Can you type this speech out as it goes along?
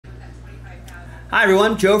Hi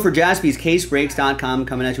everyone, Joe for JaspysCaseBreaks.com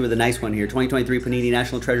coming at you with a nice one here. 2023 Panini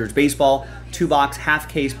National Treasures Baseball, 2-box, half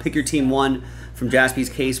case, pick your team one from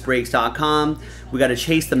JaspysCaseBreaks.com. We got a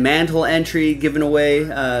Chase the Mantle entry given away,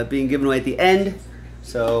 being given away at the end,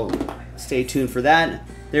 so stay tuned for that.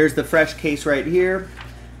 There's the fresh case right here,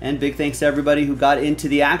 and big thanks to everybody who got into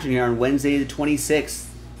the action here on Wednesday the 26th.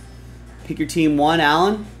 Pick your team one,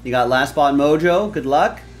 Alan. You got Last Spot Mojo. Good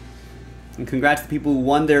luck. And congrats to the people who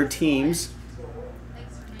won their teams.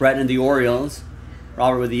 Brett and the Orioles,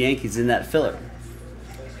 Robert with the Yankees in that filler.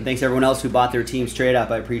 And thanks to everyone else who bought their team straight up.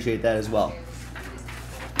 I appreciate that as well.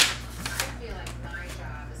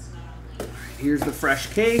 Here's the fresh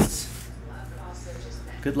case.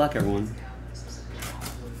 Good luck, everyone.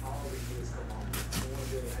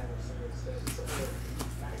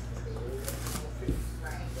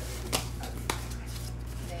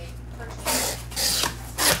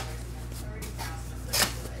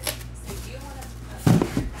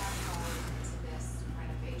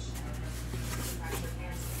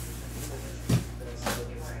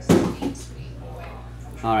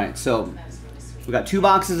 All right, so we got 2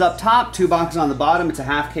 boxes up top, 2 boxes on the bottom. It's a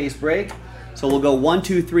half case break. So we'll go 1,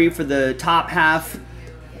 2, 3 for the top half,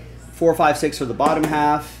 4, 5, 6 for the bottom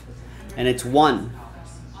half, and it's 1.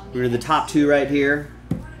 We're in the top 2 right here.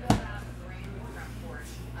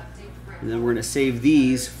 And then we're gonna save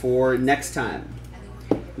these for next time,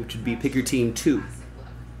 which would be pick your team 2.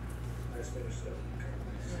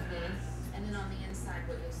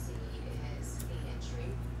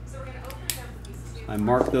 I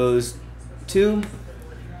mark those 2,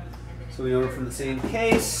 so we know we're from the same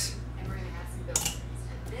case.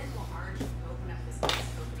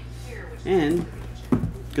 And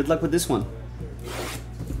good luck with this one.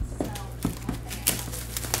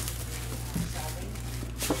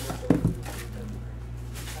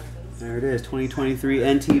 There it is,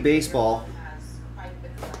 2023 NT Baseball.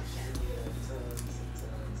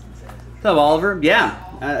 What's up, Oliver? Yeah,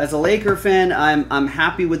 as a Laker fan, I'm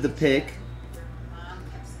happy with the pick.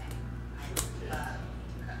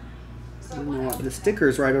 The sticker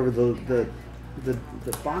is right over the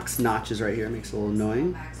box notches right here. It makes it a little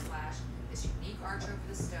annoying.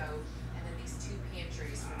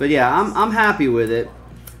 But yeah, I'm happy with it.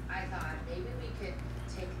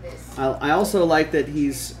 I also like that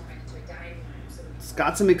he's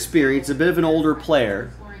got some experience, a bit of an older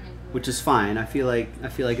player, which is fine. I feel like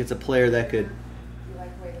it's a player that could.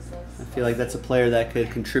 I feel like that's a player that could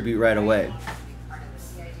contribute right away.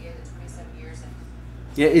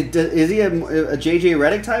 Yeah, is he a J.J.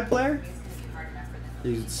 Redick type player?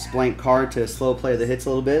 He's blank card to slow play the hits a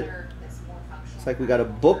little bit. Looks like we got a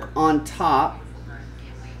book on top.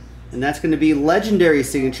 And that's going to be legendary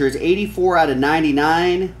signatures, 84 out of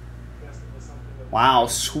 99. Wow,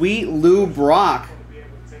 sweet Lou Brock.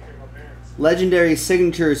 Legendary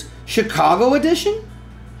signatures, Chicago edition?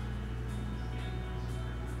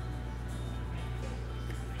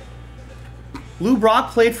 Lou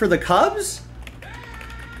Brock played for the Cubs?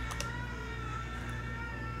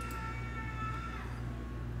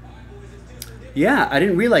 Yeah, I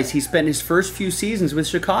didn't realize he spent his first few seasons with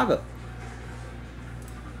Chicago.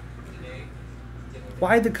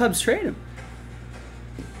 Why did the Cubs trade him?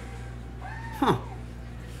 Huh.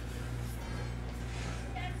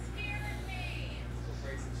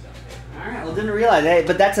 Alright, well, didn't realize that,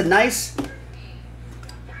 but that's a nice...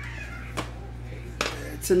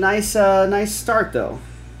 It's a nice, nice start, though.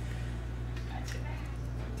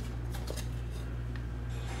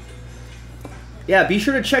 Yeah, be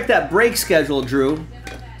sure to check that break schedule, Drew,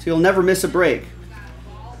 so you'll never miss a break.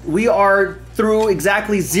 We are through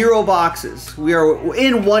exactly 0 boxes. We are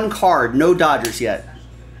in 1 card, no Dodgers yet.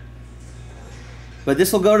 But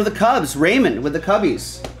this will go to the Cubs. Raymond with the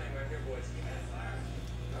Cubbies.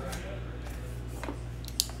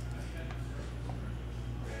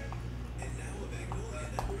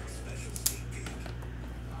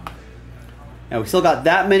 Now we still got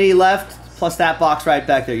that many left. Plus that box right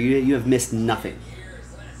back there. You have missed nothing.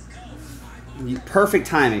 Perfect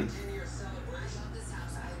timing.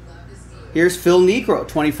 Here's Phil Niekro,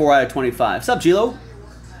 24 out of 25. What's up, Gilo?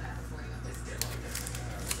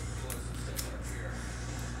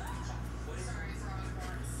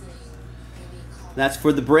 That's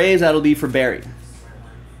for the Braves. That'll be for Barry.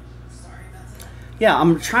 Yeah,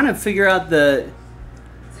 I'm trying to figure out the...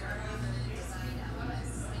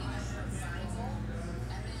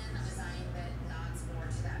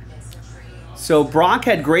 So Brock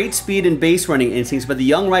had great speed and base running instincts, but the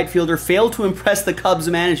young right fielder failed to impress the Cubs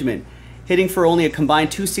management, hitting for only a combined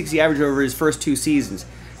 .260 average over his first 2 seasons.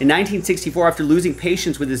 In 1964, after losing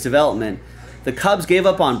patience with his development, the Cubs gave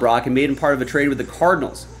up on Brock and made him part of a trade with the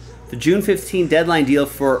Cardinals. The June 15 deadline deal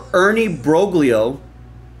for Ernie Broglio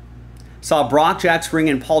saw Brock Jack Spring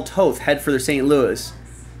and Paul Toth head for the St. Louis.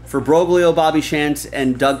 For Broglio, Bobby Shantz,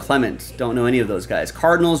 and Doug Clemens. Don't know any of those guys.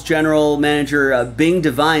 Cardinals general manager Bing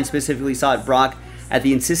Devine specifically sought Brock at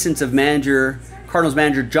the insistence of Cardinals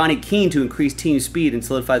manager Johnny Keane to increase team speed and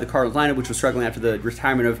solidify the Cardinals lineup, which was struggling after the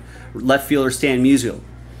retirement of left fielder Stan Musial.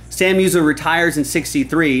 Stan Musial retires in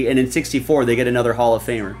 '63, and in '64 they get another Hall of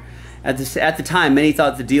Famer. At the time, many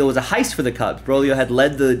thought the deal was a heist for the Cubs. Broglio had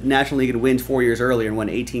led the National League in wins 4 years earlier and won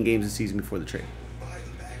 18 games a season before the trade.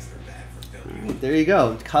 Right, there you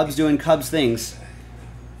go. Cubs doing Cubs things.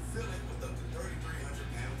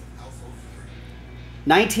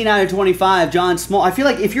 19 out of 25, John Small. I feel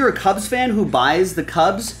like if you're a Cubs fan who buys the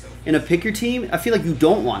Cubs in a pick your team, I feel like you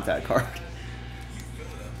don't want that card.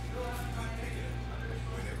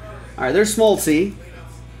 All right, there's Smoltzy.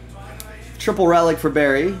 Triple relic for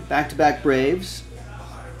Barry. Back-to-back Braves.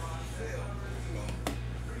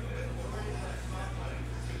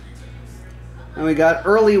 And we got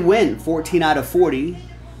Early Win, 14 out of 40.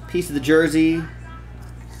 Piece of the jersey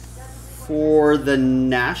for the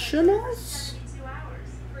Nationals.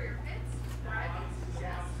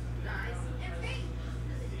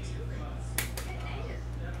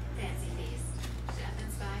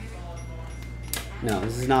 No,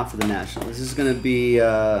 this is not for the Nationals. This is going to be...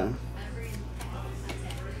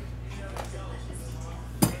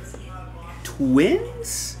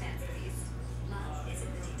 Twins?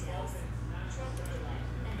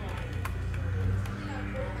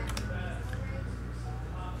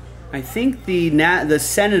 I think the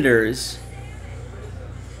Senators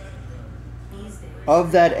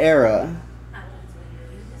of that era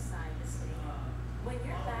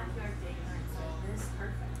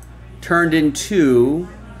turned into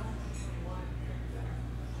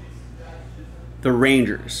the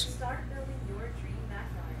Rangers.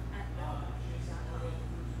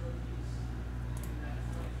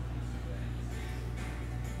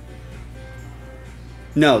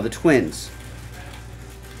 No, the Twins.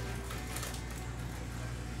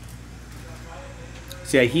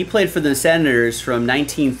 So yeah, he played for the Senators from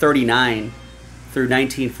 1939 through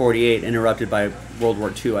 1948, interrupted by World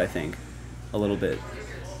War II, I think, a little bit.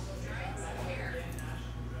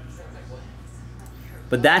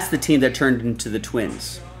 But that's the team that turned into the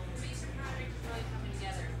Twins.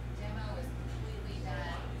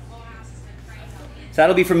 So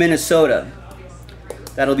that'll be for Minnesota.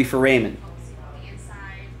 That'll be for Raymond.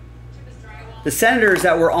 The Senators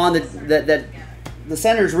that were on the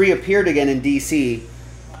Senators reappeared again in D.C.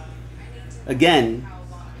 again,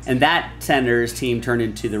 and that Senators team turned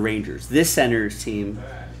into the Rangers. This Senators team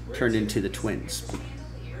turned into the Twins.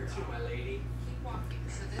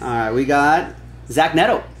 All right, we got Zach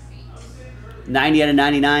Neto, 90 out of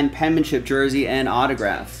 99 penmanship jersey and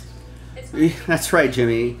autograph. That's right,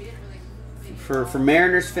 Jimmy. For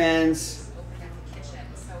Mariners fans,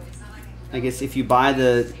 I guess if you buy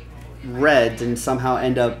the Reds and somehow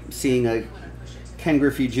end up seeing a Ken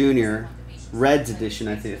Griffey Jr. Reds edition,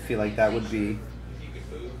 I feel like that would be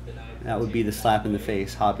the slap in the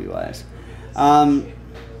face, hobby-wise.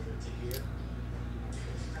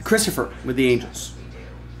 Christopher with the Angels.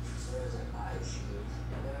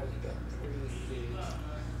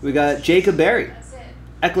 We got Jacob Berry,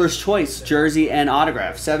 Eckler's Choice jersey and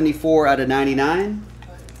autograph, 74 out of 99.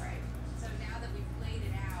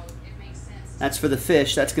 That's for the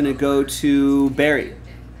Fish. That's going to go to Barry.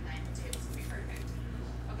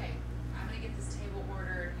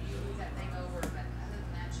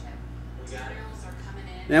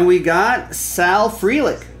 Then we got Sal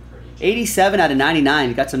Frelick, 87 out of 99.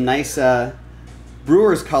 You got some nice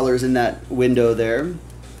Brewers colors in that window there.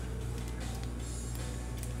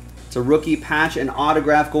 It's a rookie patch and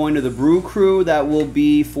autograph going to the Brew Crew. That will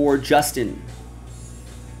be for Justin.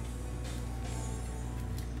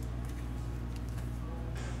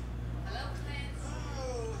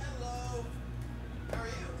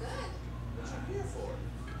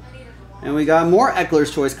 And we got more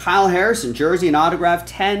Eckler's Choice. Kyle Harrison, jersey and autograph,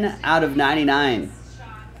 10 out of 99.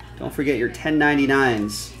 Don't forget your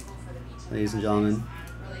 1099s, ladies and gentlemen.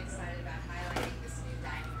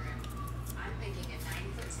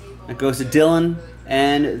 That goes to Dylan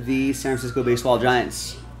and the San Francisco Baseball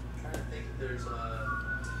Giants.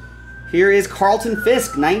 Here is Carlton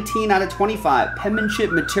Fisk, 19 out of 25.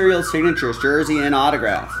 Penmanship Material Signatures, jersey and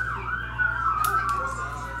autograph.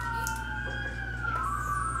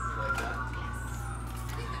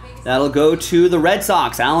 That'll go to the Red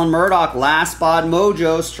Sox. Alan Murdoch, last spot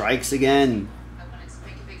mojo, strikes again.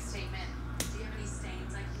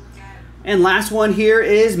 And last one here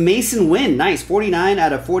is Mason Wynn. Nice, 49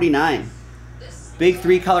 out of 49. Big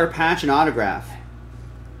 3-color patch and autograph.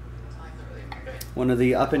 One of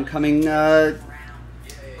the up-and-coming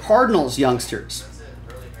Cardinals youngsters.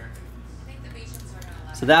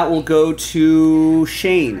 So that will go to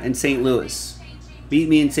Shane in St. Louis. Beat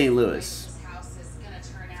me in St. Louis.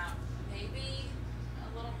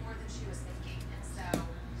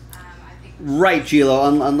 Right, Gilo,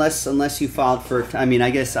 unless you filed for, I mean,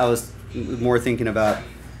 I guess I was more thinking about, I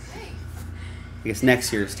guess,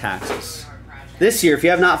 next year's taxes. This year, if you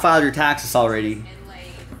have not filed your taxes already,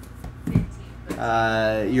 you're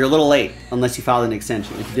a little late, unless you filed an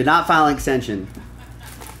extension. If you did not file an extension,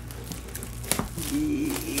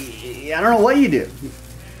 I don't know what you do.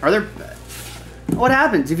 What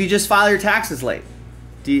happens if you just file your taxes late?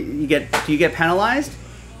 Do you get penalized?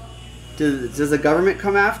 Does the government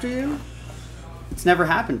come after you? It's never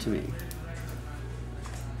happened to me.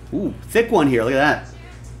 Ooh, thick one here. Look at that.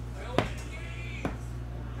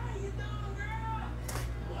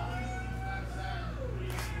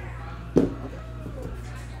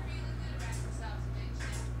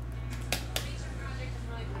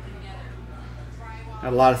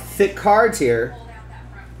 Got a lot of thick cards here.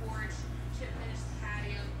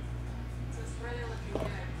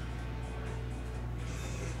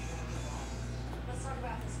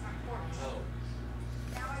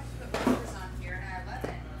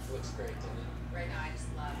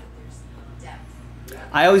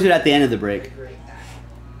 I always do it at the end of the break.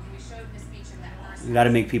 You got to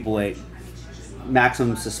make people wait.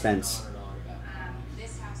 Maximum suspense.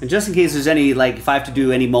 And just in case there's any, like, if I have to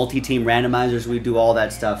do any multi-team randomizers, we do all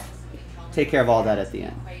that stuff. Take care of all that at the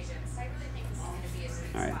end.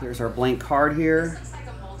 All right, there's our blank card here.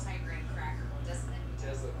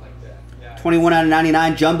 21 out of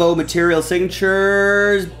 99 jumbo material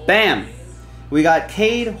signatures. Bam! We got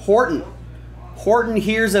Cade Horton. Horton,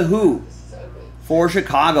 here's a who. For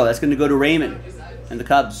Chicago. That's going to go to Raymond and the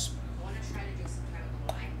Cubs.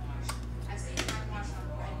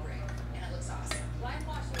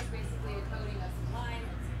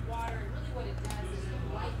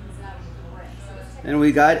 And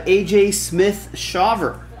we got AJ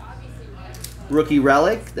Smith-Shawver. Rookie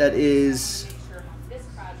relic. That is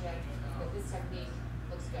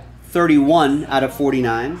 31 out of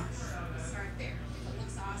 49.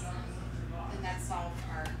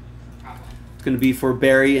 It's going to be for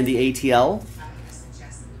Barry in the ATL.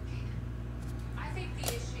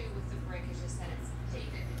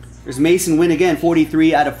 There's Mason Wynn again,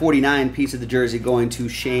 43 out of 49. Piece of the jersey going to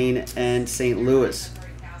Shane and St. Louis.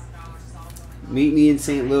 Meet me in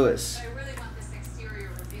St. Louis.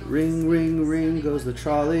 Ring, ring, ring goes the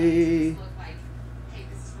trolley.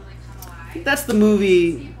 I think that's the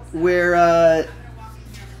movie where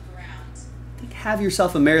Have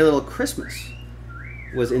Yourself a Merry Little Christmas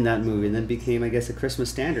was in that movie and then became, I guess, a Christmas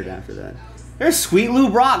standard after that. There's Sweet Lou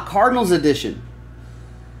Brock, Cardinals edition.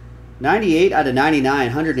 98 out of 99,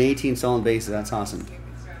 118 stolen bases. That's awesome.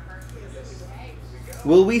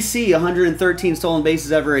 Will we see 113 stolen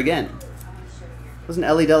bases ever again? Wasn't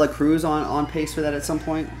Ellie De La Cruz on pace for that at some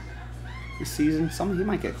point this season? He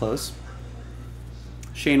might get close.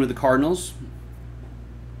 Shane with the Cardinals.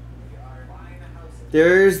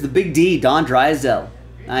 There's the Big D, Don Drysdale.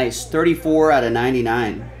 Nice, 34 out of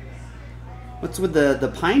 99. What's with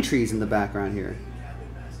the pine trees in the background here?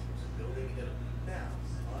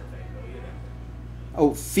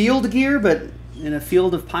 Oh, field gear, but in a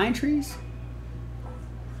field of pine trees?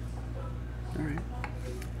 All right.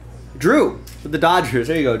 Drew with the Dodgers.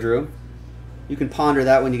 There you go, Drew. You can ponder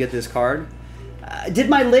that when you get this card. Did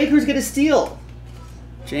my Lakers get a steal?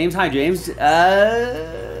 James, hi, James.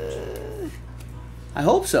 I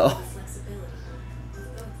hope so.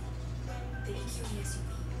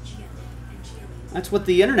 That's what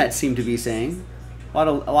the internet seemed to be saying.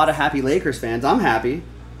 A lot of happy Lakers fans. I'm happy.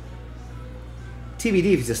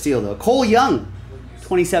 TBD if it's a steal, though. Cole Young,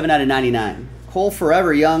 27 out of 99. Cole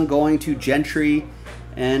Forever Young going to Gentry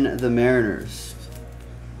and the Mariners.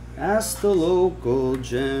 Ask the local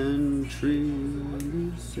gentry,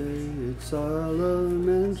 say it's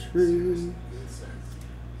elementary.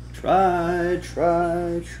 Try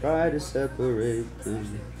to separate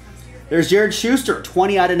them. There's Jared Schuster,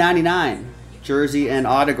 20 out of 99. Jersey and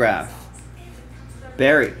autograph.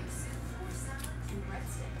 Barry.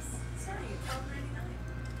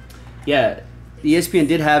 Yeah, ESPN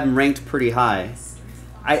did have him ranked pretty high.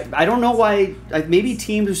 I don't know why. Maybe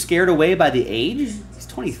teams are scared away by the age. He's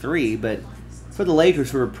 23, but for the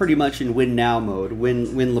Lakers, who are pretty much in win now mode, win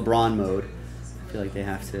LeBron mode, I feel like they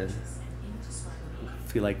have to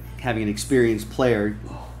feel like having an experienced player,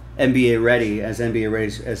 NBA ready as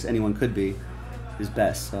anyone could be, is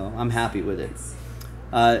best. So I'm happy with it.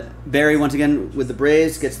 Barry, once again, with the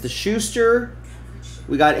Braves, gets the Schuster.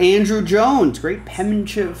 We got Andrew Jones. Great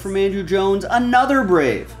penmanship from Andrew Jones. Another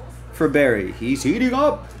Brave for Barry. He's heating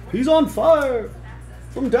up. He's on fire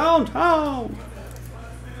from downtown.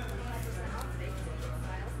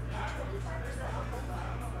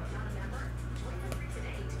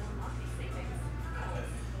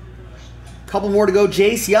 Couple more to go.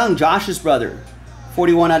 Jace Young, Josh's brother.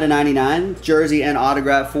 41 out of 99. Jersey and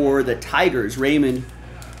autograph for the Tigers. Raymond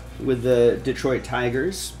with the Detroit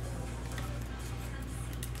Tigers.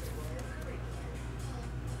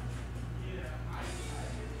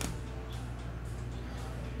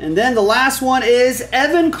 And then the last one is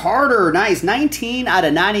Evan Carter. Nice. 19 out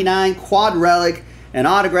of 99. Quad relic and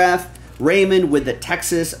autograph. Raymond with the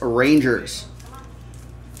Texas Rangers.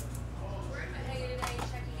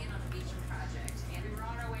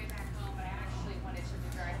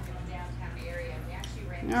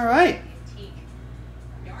 All right.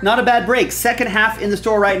 Not a bad break. Second half in the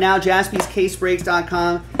store right now.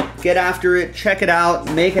 JaspysCaseBreaks.com. Get after it. Check it out.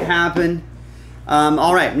 Make it happen.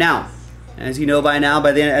 All right. Now, as you know by now,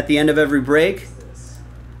 at the end of every break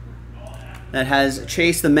that has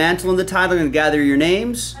Chase the Mantle in the title, we're going to gather your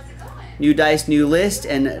names. New dice, new list,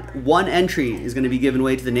 and one entry is going to be given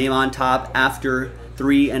away to the name on top after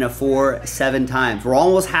 3 and a 4, 7 times. We're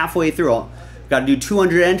almost halfway through. We've got to do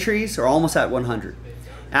 200 entries. Or almost at 100.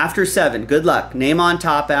 After 7, good luck. Name on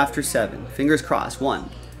top after 7. Fingers crossed. 1,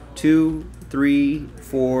 2, 3,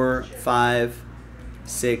 4, 5,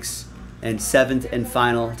 6, and 7th and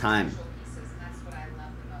final time.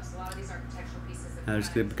 There's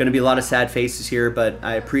going to be a lot of sad faces here, but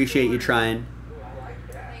I appreciate you trying.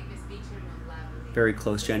 Very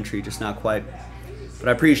close to entry, just not quite. But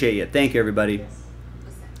I appreciate you. Thank you, everybody.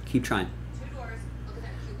 Keep trying.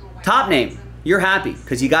 Top name. You're happy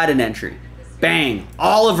because you got an entry. Bang.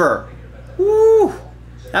 Oliver. Woo.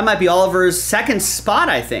 That might be Oliver's second spot,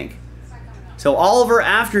 I think. So Oliver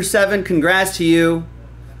after 7, congrats to you.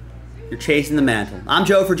 You're chasing the mantle. I'm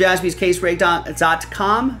Joe for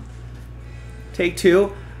JaspysCaseBreaks.com. Take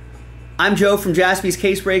 2. I'm Joe from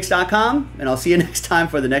JaspysCaseBreaks.com, and I'll see you next time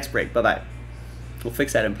for the next break. Bye-bye. We'll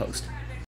fix that in post.